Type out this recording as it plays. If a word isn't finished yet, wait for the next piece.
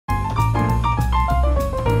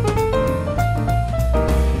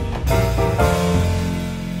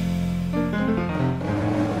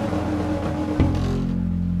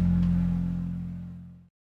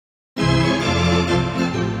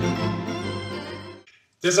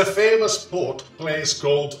There's a famous port place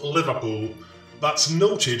called Liverpool that's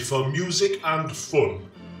noted for music and fun,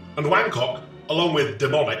 and Wancock, along with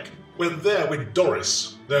Demonic, went there with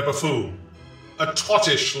Doris, their buffoon. A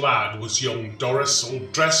twattish lad was young Doris, all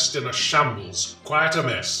dressed in a shambles, quite a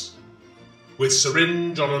mess, with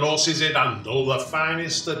syringe on an horse's head handle, the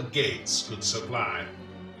finest that gates could supply.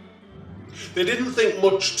 They didn't think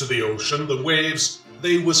much to the ocean, the waves,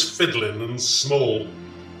 they was fiddling and small.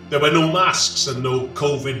 There were no masks and no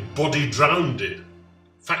COVID body drowned. In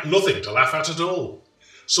fact, nothing to laugh at all.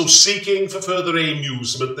 So seeking for further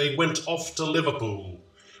amusement, they went off to Liverpool,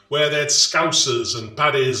 where they'd Scousers and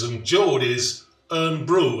Paddies and Geordies, and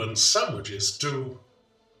brew and sandwiches too.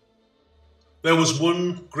 There was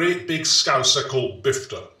one great big Scouser called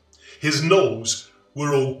Bifter. His nose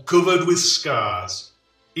were all covered with scars.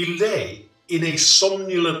 He lay in a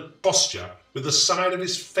somnolent posture with the side of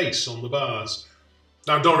his face on the bars.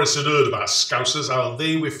 Now Doris had heard about Scousers, how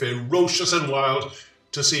they were ferocious and wild.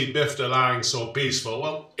 To see Bifter lying so peaceful,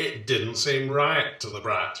 well, it didn't seem right to the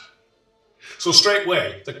brat. So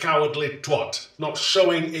straightway, the cowardly twat, not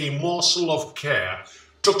showing a morsel of care,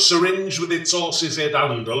 took syringe with its horse's head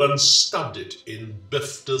handle and stabbed it in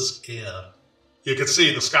Bifter's ear. You could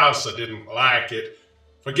see the Scouser didn't like it.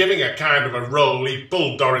 For giving a kind of a roll, he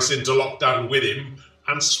pulled Doris into lockdown with him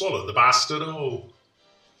and swallowed the bastard whole.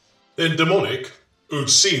 Then Demonic, who'd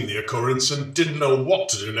seen the occurrence and didn't know what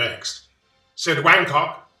to do next, said,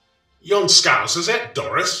 "Wancock, young Scousers, eh,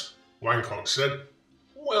 Doris?" Wancock said,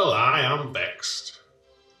 "Well, I am vexed."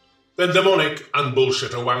 Then Demonic and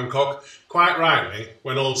bullshitter Wancock, quite rightly,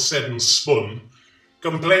 when all's said and spun,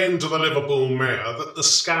 complained to the Liverpool mayor that the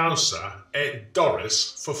Scouser ate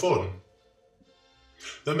Doris for fun.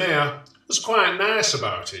 The mayor was quite nice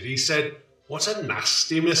about it. He said, "What a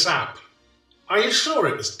nasty mishap. Are you sure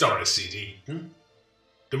it was Doris he'd eaten?"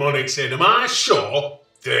 Demonic said, "Am I sure?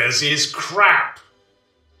 There's his crap."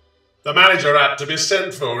 The manager had to be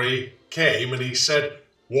sent for. He came and he said,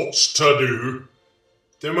 "What's to do?"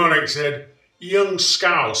 Demonic said, "Young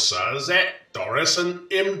Scousers ate Doris and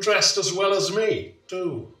him dressed as well as me,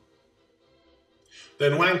 too."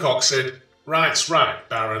 Then Wancock said, "Right's right,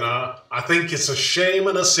 Baronar. I think it's a shame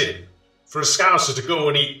and a sin for a Scouser to go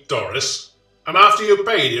and eat Doris, and after you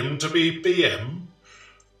paid him to be PM."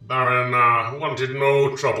 Baronar wanted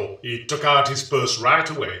no trouble. He took out his purse right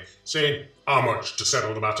away, saying, "How much to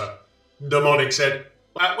settle the matter?" Demonic said,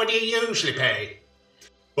 "What do you usually pay?"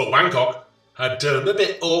 But Wancock had turned a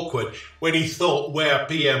bit awkward when he thought where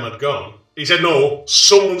PM had gone. He said, "No,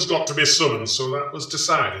 someone's got to be summoned," so that was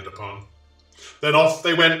decided upon. Then off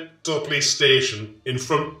they went to the police station in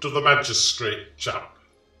front of the magistrate chap.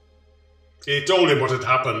 He told him what had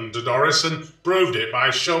happened to Doris and proved it by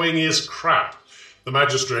showing his crap. The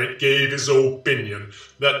magistrate gave his opinion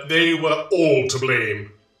that they were all to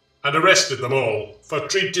blame and arrested them all for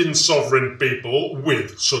treating sovereign people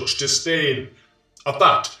with such disdain. At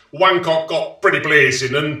that, Wancock got pretty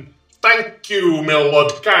blazing and, "Thank you, my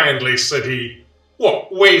lord, kindly," said he.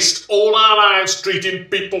 "What, waste all our lives treating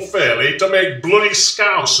people fairly to make bloody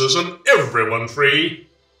Scousers and everyone free?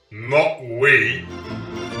 Not we."